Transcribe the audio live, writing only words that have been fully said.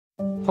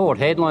Port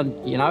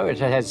Hedland, you know, it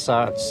has,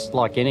 it's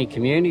like any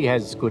community,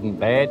 has good and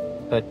bad,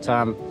 but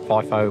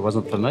FIFO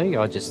wasn't for me.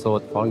 I just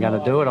thought, if I'm going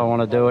to do it, I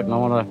want to do it and I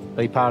want to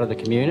be part of the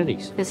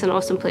communities. It's an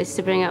awesome place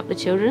to bring up the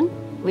children.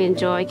 We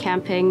enjoy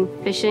camping,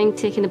 fishing,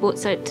 taking the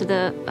boats out to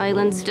the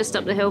islands. Just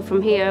up the hill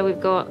from here,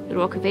 we've got the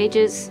Rock of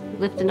Ages,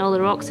 lifting all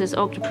the rocks, there's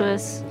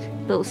octopus,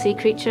 little sea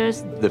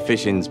creatures. The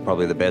fishing's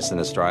probably the best in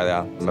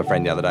Australia. My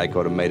friend the other day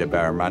caught a meter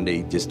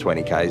barramundi just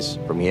 20 k's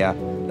from here.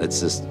 It's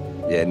just,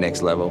 yeah,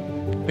 next level.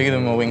 Bigger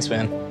than my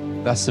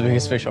wingspan. That's the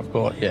biggest fish I've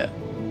caught, yeah.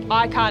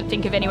 I can't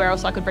think of anywhere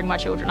else I could bring my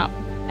children up.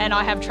 And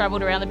I have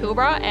travelled around the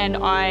Pilbara and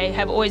I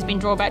have always been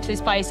drawn back to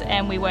this place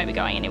and we won't be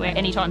going anywhere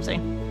anytime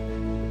soon.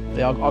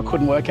 Yeah, I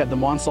couldn't work at the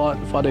mine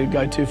site. If I do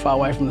go too far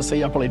away from the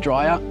sea, I'll probably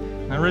dry out.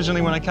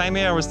 Originally when I came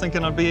here, I was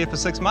thinking I'd be here for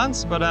 6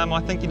 months, but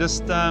I think you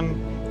just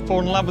fall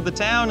in love with the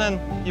town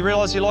and you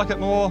realise you like it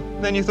more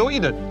than you thought you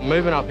did.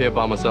 Moving up here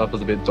by myself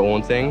was a bit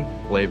daunting,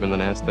 leaving the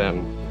nest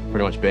and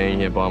pretty much being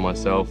here by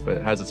myself.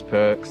 It has its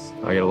perks.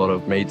 I get a lot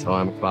of me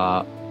time,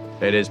 but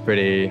it is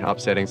pretty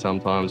upsetting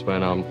sometimes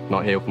when I'm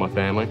not here with my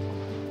family.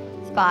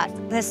 But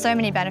there's so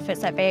many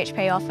benefits that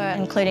BHP offer,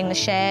 including the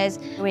shares.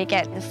 We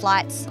get the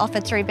flights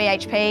offered through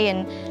BHP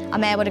and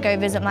I'm able to go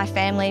visit my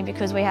family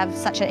because we have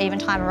such an even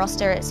time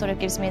roster. It sort of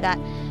gives me that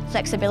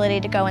flexibility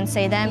to go and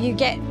see them. You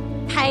get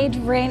paid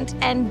rent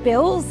and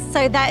bills,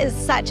 so that is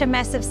such a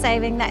massive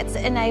saving that's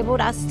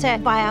enabled us to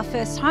buy our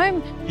first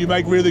home. You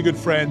make really good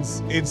friends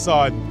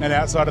inside and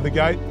outside of the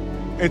gate.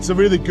 It's a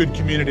really good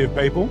community of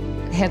people.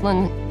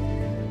 Hedland,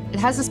 it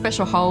has a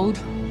special hold,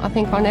 I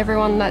think, on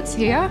everyone that's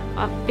here.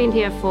 I've been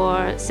here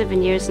for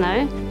 7 years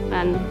now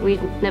and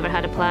we've never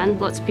had a plan.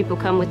 Lots of people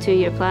come with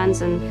 2-year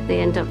plans and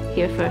they end up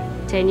here for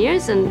 10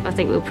 years and I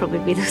think we'll probably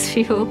be those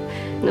people.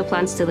 No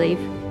plans to leave.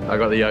 I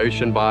got the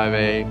ocean by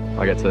me.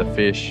 I get to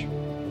fish,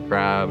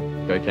 crab,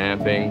 go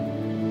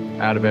camping.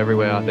 Out of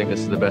everywhere, I think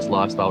this is the best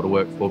lifestyle to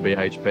work for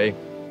BHP.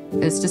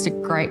 It's just a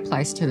great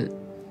place to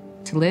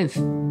live.